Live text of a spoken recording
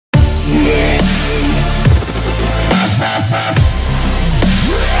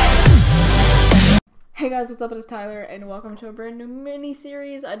Hey guys, what's up? It's Tyler, and welcome to a brand new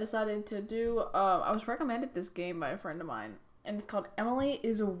mini-series I decided to do. I was recommended this game by a friend of mine, and it's called Emily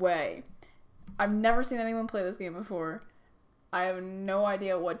is Away. I've never seen anyone play this game before. I have no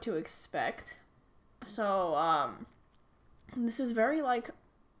idea what to expect. So, this is very, like,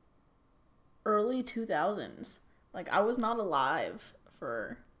 early 2000s. Like, I was not alive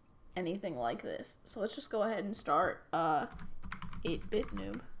for anything like this. So let's just go ahead and start, 8-bit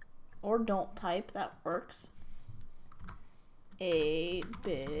noob. Or don't type, that works.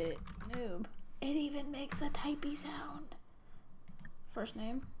 8-bit noob. It even makes a typey sound. First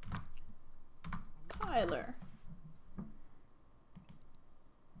name, Tyler.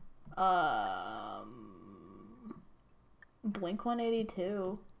 Blink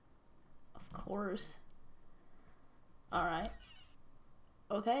 182. Of course. Alright.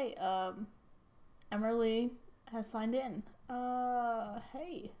 Okay, Emily has signed in.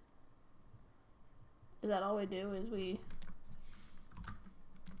 Hey. Is that all we do?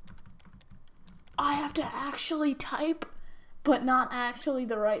 I have to actually type, but not actually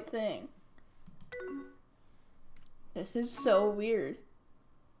the right thing. This is so weird.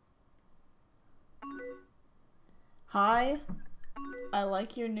 Hi, I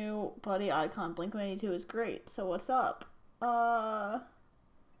like your new buddy icon. Blink 182 is great. So what's up?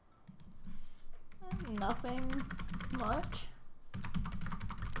 Nothing much.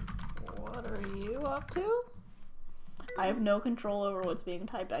 What are you up to? I have no control over what's being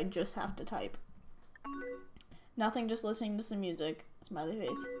typed. I just have to type. Nothing, just listening to some music. Smiley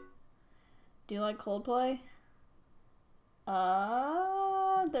face. Do you like Coldplay?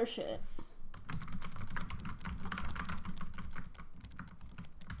 They're shit.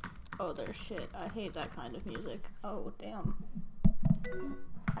 Oh, they're shit. I hate that kind of music. Oh, damn.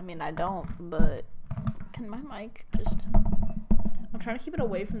 I mean, I don't, but can my mic just... I'm trying to keep it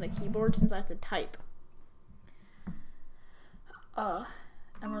away from the keyboard since I have to type.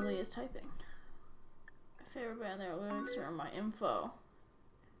 Emily is typing. My favorite band, their lyrics are in my info.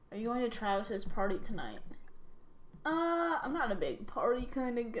 Are you going to Travis's party tonight? I'm not a big party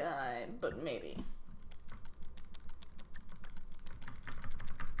kind of guy, but maybe.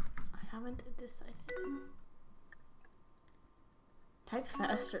 I haven't decided. Type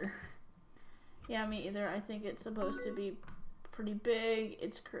faster. Yeah, me either. I think it's supposed to be pretty big.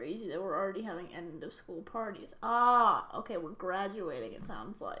 It's crazy that we're already having end of school parties. Ah, okay, we're graduating, it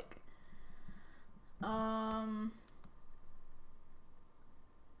sounds like. Time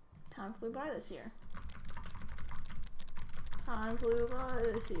flew by this year. Time flew by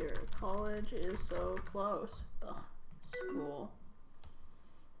this year. College is so close. Ugh, school.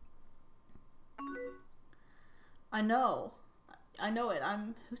 I know it.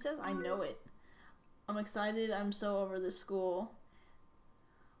 Who says I know it? I'm excited. I'm so over this school.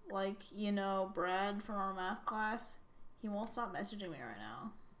 Like, you know, Brad from our math class, he won't stop messaging me right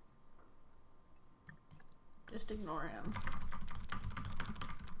now. Just ignore him.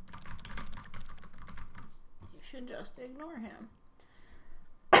 You should just ignore him.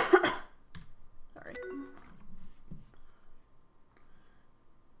 Sorry.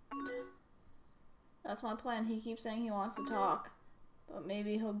 That's my plan. He keeps saying he wants to talk, but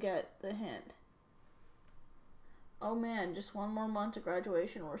maybe he'll get the hint. Oh man, just one more month to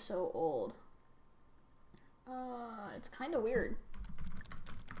graduation. We're so old. It's kind of weird.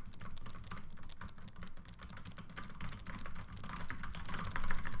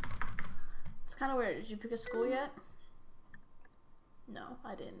 It's kind of weird. Did you pick a school yet? No,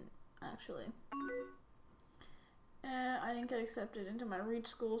 I didn't, actually. I didn't get accepted into my reach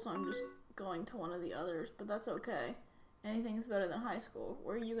school, so I'm just going to one of the others, but that's okay. Anything's better than high school.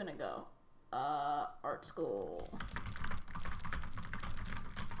 Where are you gonna go? Art school.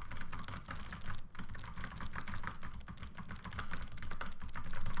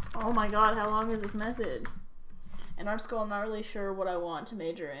 Oh my god, how long is this message? In art school, I'm not really sure what I want to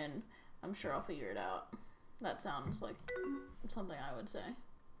major in. I'm sure I'll figure it out. That sounds like something I would say.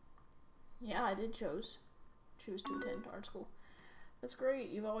 Yeah, I did choose to attend art school. That's great.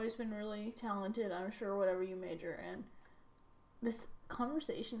 You've always been really talented. I'm sure whatever you major in. This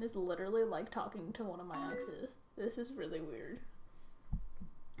conversation is literally like talking to one of my exes. This is really weird.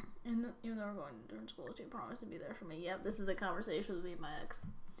 And even though we're going to different schools, you promise to be there for me. Yep, this is a conversation with me and my ex.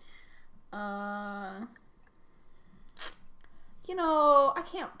 You know, I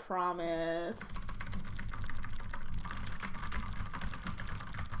can't promise.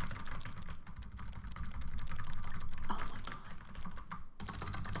 Oh my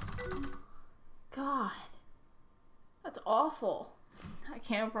god. God. That's awful. I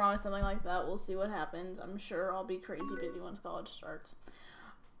can't promise something like that. We'll see what happens. I'm sure I'll be crazy busy once college starts.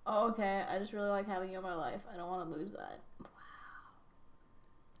 Oh, okay, I just really like having you in my life. I don't want to lose that. Wow.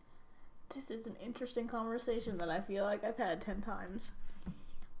 This is an interesting conversation that I feel like I've had 10 times.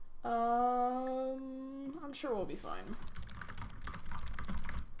 I'm sure we'll be fine.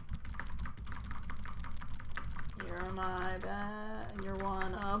 You're my you're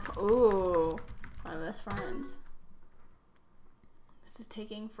one of, ooh, my best friends. This is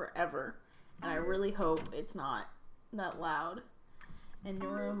taking forever, and I really hope it's not that loud. And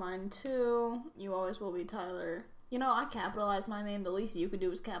you're mine too. You always will be, Tyler. You know, I capitalized my name. The least you could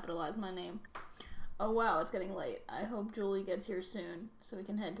do is capitalize my name. Oh wow, it's getting late. I hope Julie gets here soon so we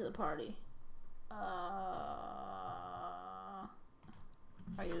can head to the party. Are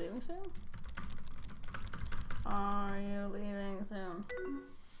you leaving soon? Are you leaving soon?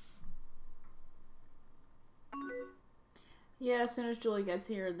 Yeah, as soon as Julie gets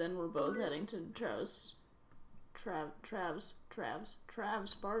here, then we're both heading to Trav's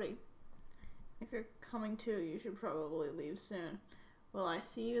party. If you're coming too, you should probably leave soon. Will I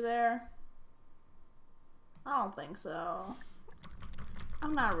see you there? I don't think so.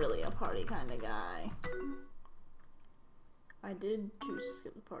 I'm not really a party kind of guy. I did choose to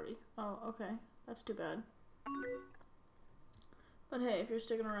skip the party. Oh, okay. That's too bad. But hey, if you're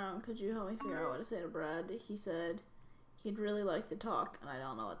sticking around, could you help me figure out what to say to Brad? He said he'd really like to talk, and I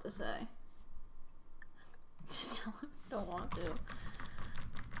don't know what to say. Just don't want to.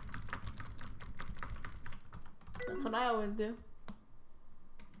 That's what I always do.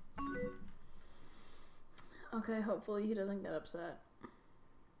 Okay, hopefully he doesn't get upset.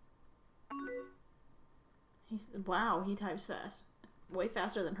 Wow, he types fast. Way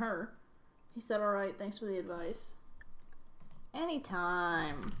faster than her. He said, alright, thanks for the advice.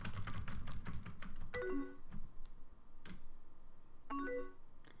 Anytime.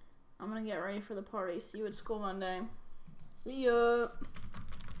 I'm gonna get ready for the party. See you at school Monday. See ya.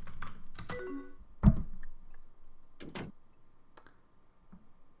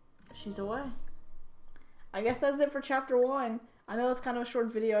 She's away. I guess that's it for chapter 1. I know it's kind of a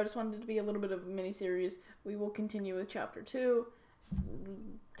short video. I just wanted it to be a little bit of a mini-series. We will continue with chapter 2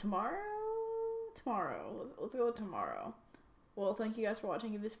 tomorrow? Tomorrow. Let's go with tomorrow. Well, thank you guys for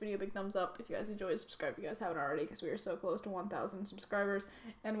watching. Give this video a big thumbs up. If you guys enjoyed, subscribe if you guys haven't already, because we are so close to 1,000 subscribers.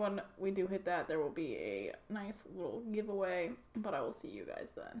 And when we do hit that, there will be a nice little giveaway. But I will see you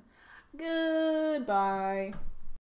guys then. Goodbye.